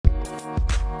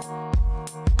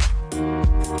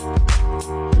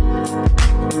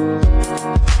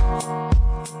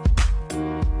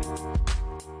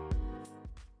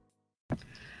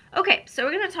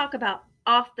talk about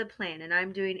off the plan, and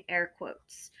I'm doing air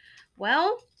quotes.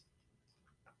 Well,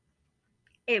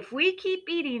 if we keep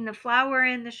eating the flour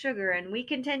and the sugar and we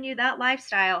continue that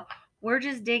lifestyle, we're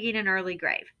just digging an early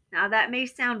grave. Now, that may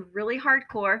sound really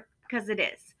hardcore because it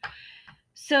is.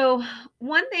 So,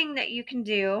 one thing that you can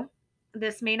do,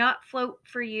 this may not float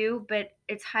for you, but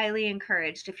it's highly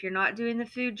encouraged. If you're not doing the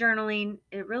food journaling,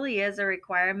 it really is a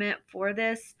requirement for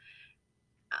this.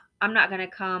 I'm not going to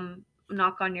come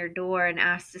knock on your door and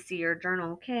ask to see your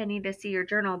journal. Okay, I need to see your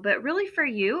journal. But really, for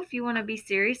you, if you want to be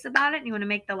serious about it and you want to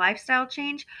make the lifestyle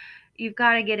change, you've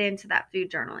got to get into that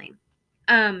food journaling.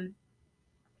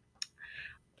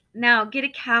 Now, get a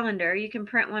calendar. You can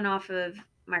print one off of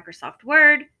Microsoft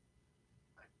Word.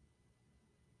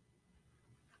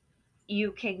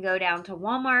 You can go down to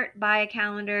Walmart, buy a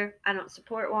calendar. I don't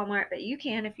support Walmart, but you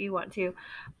can if you want to.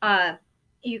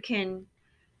 You can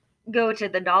go to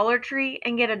the Dollar Tree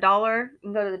and get $1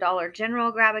 and go to the Dollar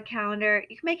General, grab a calendar.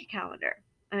 You can make a calendar.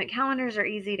 And calendars are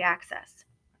easy to access.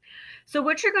 So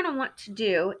what you're going to want to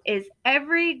do is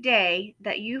every day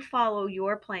that you follow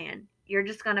your plan, you're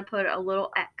just going to put a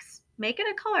little X. Make it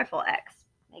a colorful X.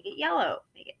 Make it yellow.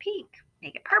 Make it pink.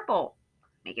 Make it purple.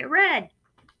 Make it red.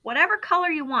 Whatever color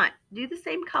you want. Do the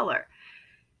same color.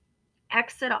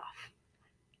 X it off.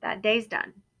 That day's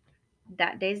done.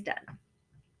 That day's done.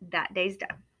 That day's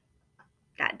done.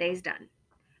 That day's done.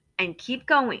 And keep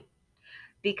going,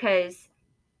 because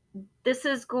this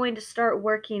is going to start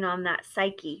working on that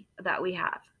psyche that we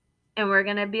have. And we're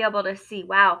going to be able to see,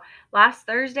 wow, last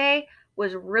Thursday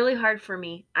was really hard for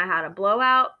me. I had a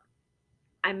blowout.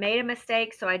 I made a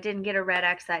mistake, so I didn't get a red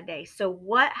X that day. So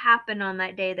what happened on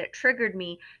that day that triggered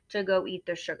me to go eat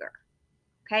the sugar?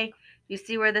 Okay, you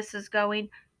see where this is going?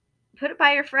 Put it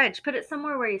by your fridge. Put it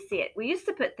somewhere where you see it. We used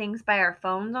to put things by our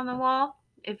phones on the wall,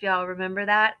 if y'all remember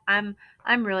that. I'm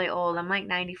really old. I'm like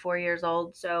 94 years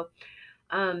old. So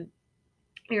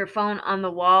your phone on the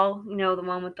wall, you know, the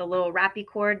one with the little wrappy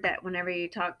cord that whenever you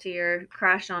talk to your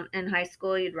crush in high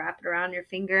school, you'd wrap it around your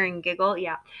finger and giggle.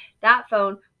 Yeah, that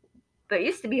phone. But it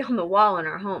used to be on the wall in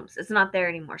our homes. It's not there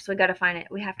anymore. So we got to find it.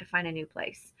 We have to find a new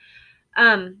place.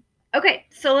 Okay,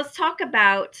 so let's talk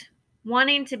about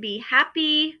wanting to be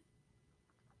happy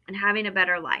and having a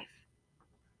better life.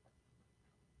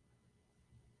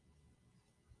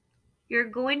 You're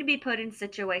going to be put in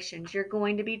situations. You're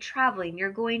going to be traveling.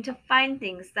 You're going to find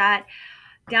things that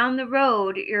down the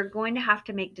road, you're going to have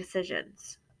to make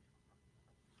decisions.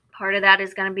 Part of that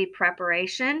is going to be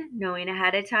preparation, knowing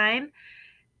ahead of time,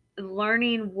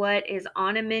 learning what is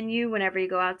on a menu whenever you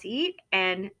go out to eat,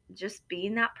 and just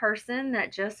being that person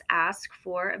that just asks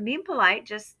for, being polite,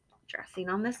 just dressing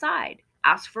on the side.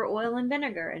 Ask for oil and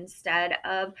vinegar instead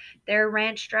of their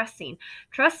ranch dressing.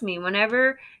 Trust me,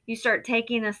 whenever you start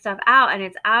taking this stuff out and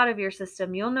it's out of your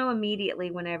system, you'll know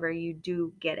immediately whenever you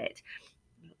do get it.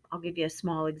 I'll give you a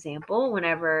small example.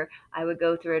 Whenever I would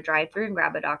go through a drive-thru and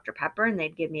grab a Dr. Pepper and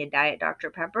they'd give me a Diet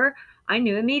Dr. Pepper, I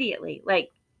knew immediately,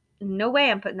 like, no way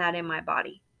I'm putting that in my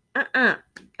body.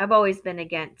 I've always been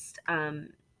against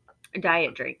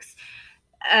diet drinks.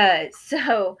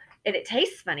 So it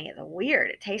tastes funny. It's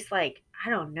weird. It tastes like, I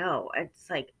don't know.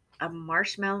 It's like a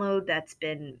marshmallow that's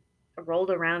been rolled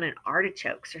around in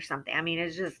artichokes or something. I mean,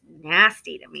 it's just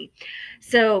nasty to me.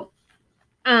 So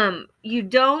you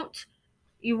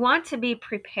want to be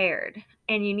prepared,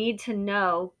 and you need to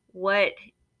know what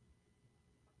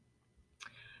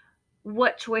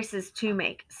choices to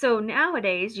make. So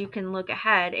nowadays you can look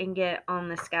ahead and get on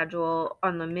the schedule,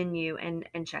 on the menu, and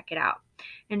check it out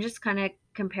and just kind of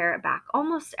compare it back.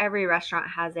 Almost every restaurant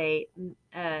has a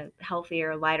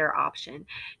healthier, lighter option.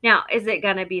 Now, is it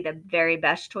going to be the very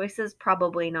best choices?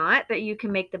 Probably not, but you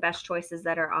can make the best choices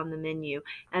that are on the menu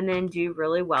and then do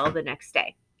really well the next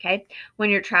day. Okay.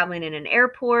 When you're traveling in an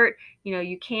airport,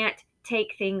 you can't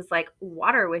take things like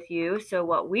water with you. So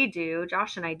what we do,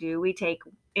 Josh and I do, we take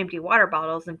empty water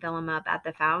bottles and fill them up at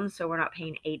the fountain, so we're not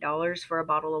paying $8 for a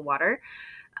bottle of water.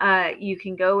 You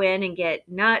can go in and get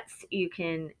nuts. You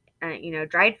can,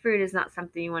 dried fruit is not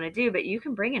something you want to do, but you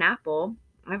can bring an apple.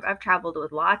 I've traveled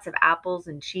with lots of apples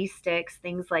and cheese sticks,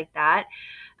 things like that.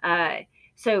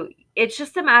 So it's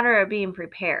just a matter of being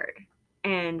prepared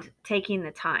and taking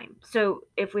the time. So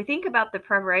if we think about the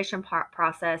preparation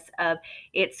process of,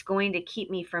 it's going to keep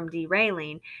me from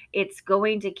derailing, it's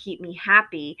going to keep me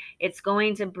happy, it's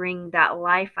going to bring that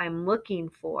life I'm looking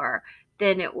for,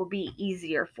 then it will be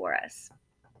easier for us.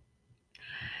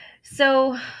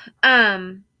 So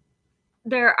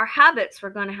there are habits we're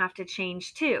going to have to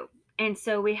change too. And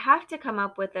so we have to come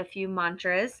up with a few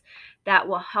mantras that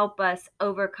will help us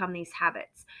overcome these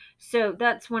habits. So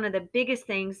that's one of the biggest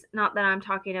things, not that I'm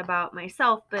talking about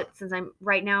myself, but since I'm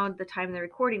right now at the time of the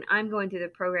recording, I'm going through the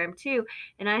program too.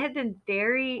 And I have been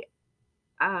very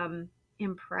um,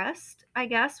 impressed, I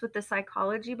guess, with the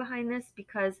psychology behind this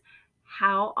because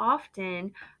how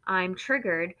often I'm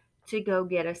triggered to go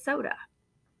get a soda.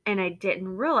 And I didn't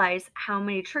realize how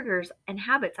many triggers and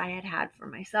habits I had had for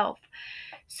myself.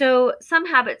 So, some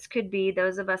habits could be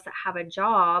those of us that have a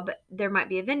job, there might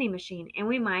be a vending machine, and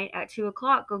we might at 2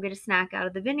 o'clock go get a snack out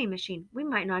of the vending machine. We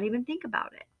might not even think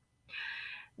about it.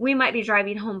 We might be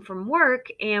driving home from work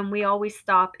and we always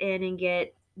stop in and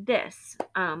get this,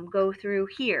 go through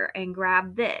here and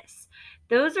grab this.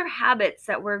 Those are habits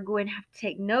that we're going to have to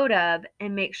take note of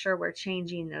and make sure we're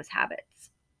changing those habits.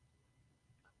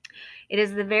 It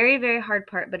is the very, very hard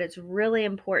part, but it's really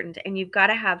important. And you've got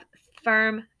to have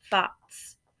firm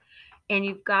thoughts. And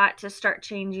you've got to start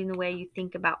changing the way you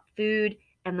think about food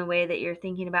and the way that you're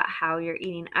thinking about how you're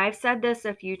eating. I've said this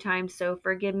a few times, so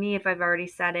forgive me if I've already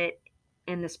said it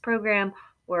in this program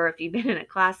or if you've been in a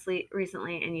class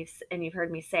recently and you've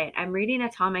heard me say it. I'm reading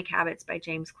Atomic Habits by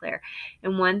James Clear.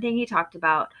 And one thing he talked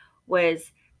about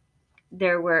was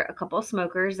there were a couple of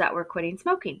smokers that were quitting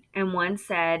smoking. And one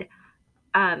said,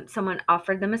 someone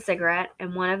offered them a cigarette,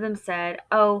 and one of them said,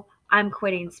 "Oh, I'm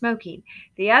quitting smoking."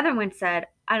 The other one said,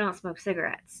 "I don't smoke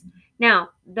cigarettes." Now,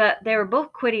 they were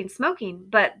both quitting smoking,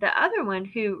 but the other one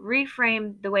who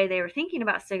reframed the way they were thinking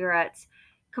about cigarettes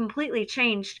completely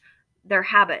changed their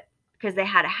habit because they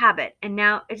had a habit. And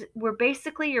now we're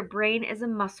basically, your brain is a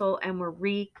muscle and we're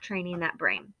retraining that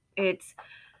brain. It's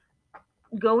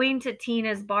going to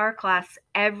Tina's bar class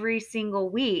every single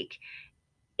week.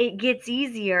 It gets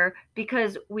easier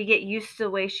because we get used to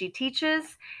the way she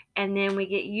teaches, and then we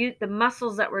get the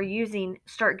muscles that we're using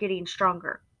start getting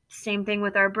stronger. Same thing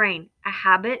with our brain. A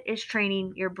habit is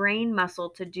training your brain muscle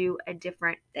to do a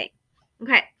different thing.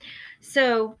 Okay,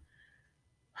 so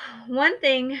one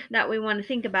thing that we want to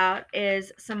think about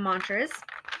is some mantras,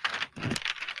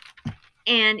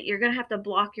 and you're going to have to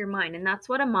block your mind, and that's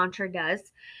what a mantra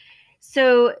does.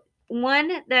 So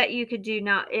one that you could do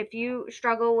now, if you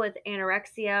struggle with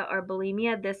anorexia or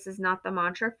bulimia, this is not the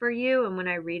mantra for you. And when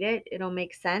I read it, it'll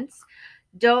make sense.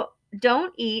 Don't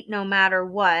don't eat no matter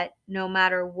what,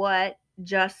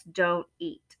 just don't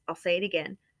eat. I'll say it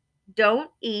again. Don't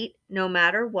eat no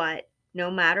matter what,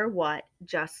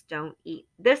 just don't eat.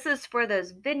 This is for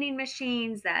those vending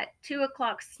machines, that 2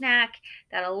 o'clock snack,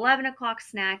 that 11 o'clock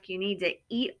snack. You need to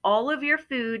eat all of your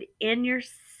food when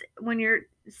you're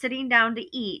sitting down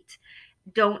to eat.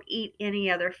 Don't eat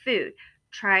any other food.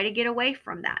 Try to get away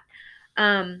from that.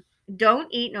 Don't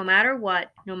eat no matter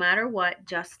what,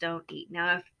 just don't eat.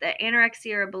 Now, if the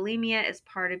anorexia or bulimia is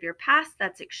part of your past,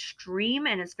 that's extreme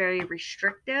and it's very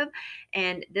restrictive,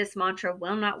 and this mantra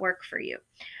will not work for you.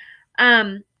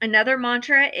 Another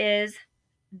mantra is,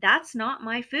 that's not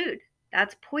my food.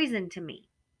 That's poison to me.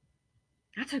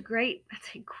 That's a great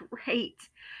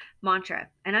mantra.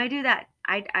 And I do that.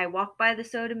 I walk by the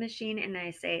soda machine and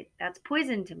I say, that's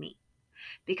poison to me,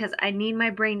 because I need my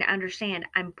brain to understand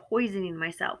I'm poisoning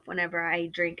myself whenever I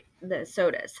drink the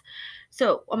sodas.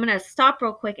 So I'm going to stop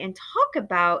real quick and talk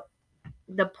about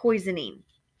the poisoning.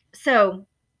 So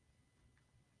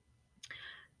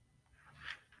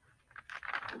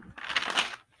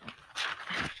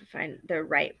I have to find the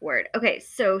right word. Okay,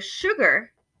 so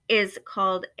sugar is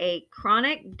called a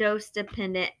chronic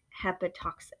dose-dependent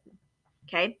hepatotoxin.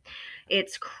 Okay,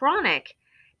 it's chronic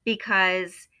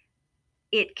because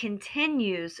it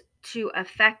continues to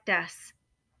affect us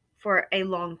for a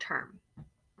long term.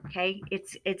 Okay,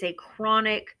 it's a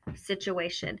chronic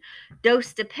situation.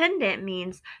 Dose dependent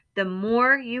means the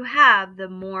more you have, the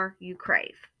more you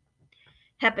crave.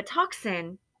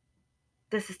 Hepatotoxin,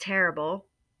 this is terrible,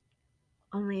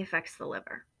 only affects the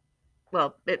liver.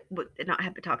 Well, not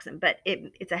hepatotoxin, but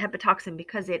it's a hepatotoxin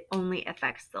because it only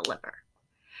affects the liver.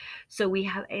 So we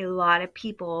have a lot of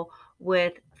people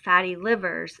with fatty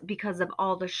livers because of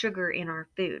all the sugar in our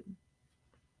food.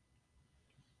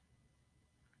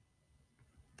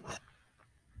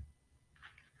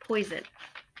 Poison.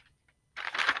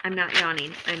 I'm not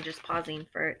yawning. I'm just pausing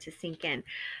for it to sink in.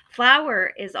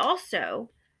 Flour is also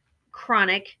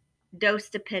chronic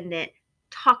dose-dependent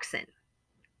toxin.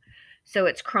 So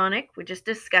it's chronic. We just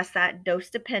discussed that,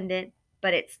 dose-dependent,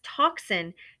 but it's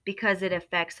toxin because it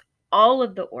affects all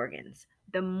of the organs.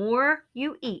 The more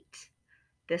you eat,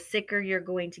 the sicker you're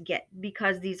going to get,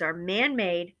 because these are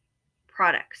man-made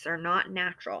products, are not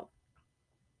natural.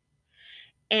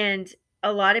 And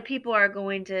a lot of people are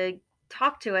going to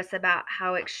talk to us about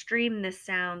how extreme this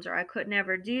sounds, or I could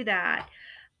never do that.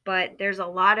 But there's a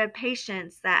lot of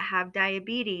patients that have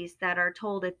diabetes that are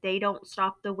told if they don't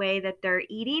stop the way that they're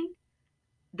eating,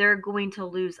 they're going to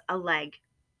lose a leg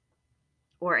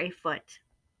or a foot.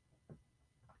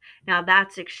 Now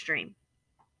that's extreme.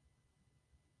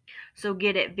 So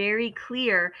get it very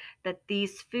clear that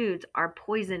these foods are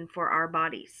poison for our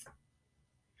bodies.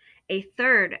 A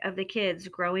third of the kids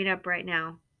growing up right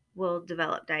now will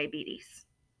develop diabetes.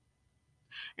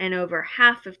 And over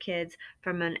half of kids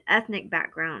from an ethnic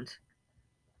background,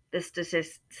 the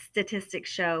statistics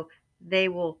show they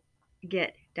will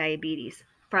get diabetes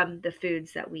from the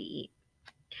foods that we eat.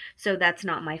 So that's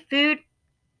not my food,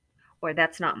 or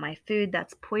that's not my food,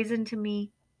 that's poison to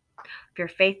me. If you're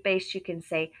faith-based, you can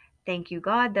say, thank you,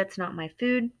 God, that's not my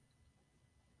food.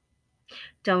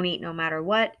 Don't eat no matter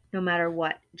what,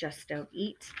 just don't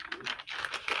eat.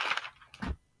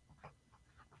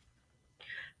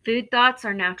 Food thoughts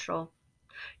are natural.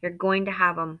 You're going to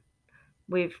have them.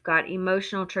 We've got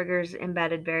emotional triggers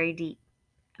embedded very deep,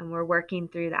 and we're working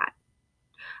through that.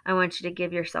 I want you to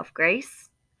give yourself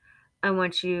grace. I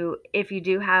want you, if you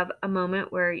do have a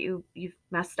moment where you've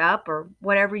messed up or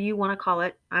whatever you want to call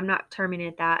it, I'm not terming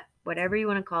it that, whatever you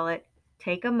want to call it,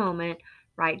 take a moment,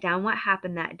 write down what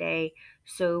happened that day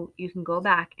so you can go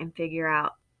back and figure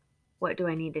out, what do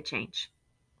I need to change?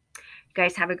 You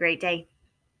guys have a great day.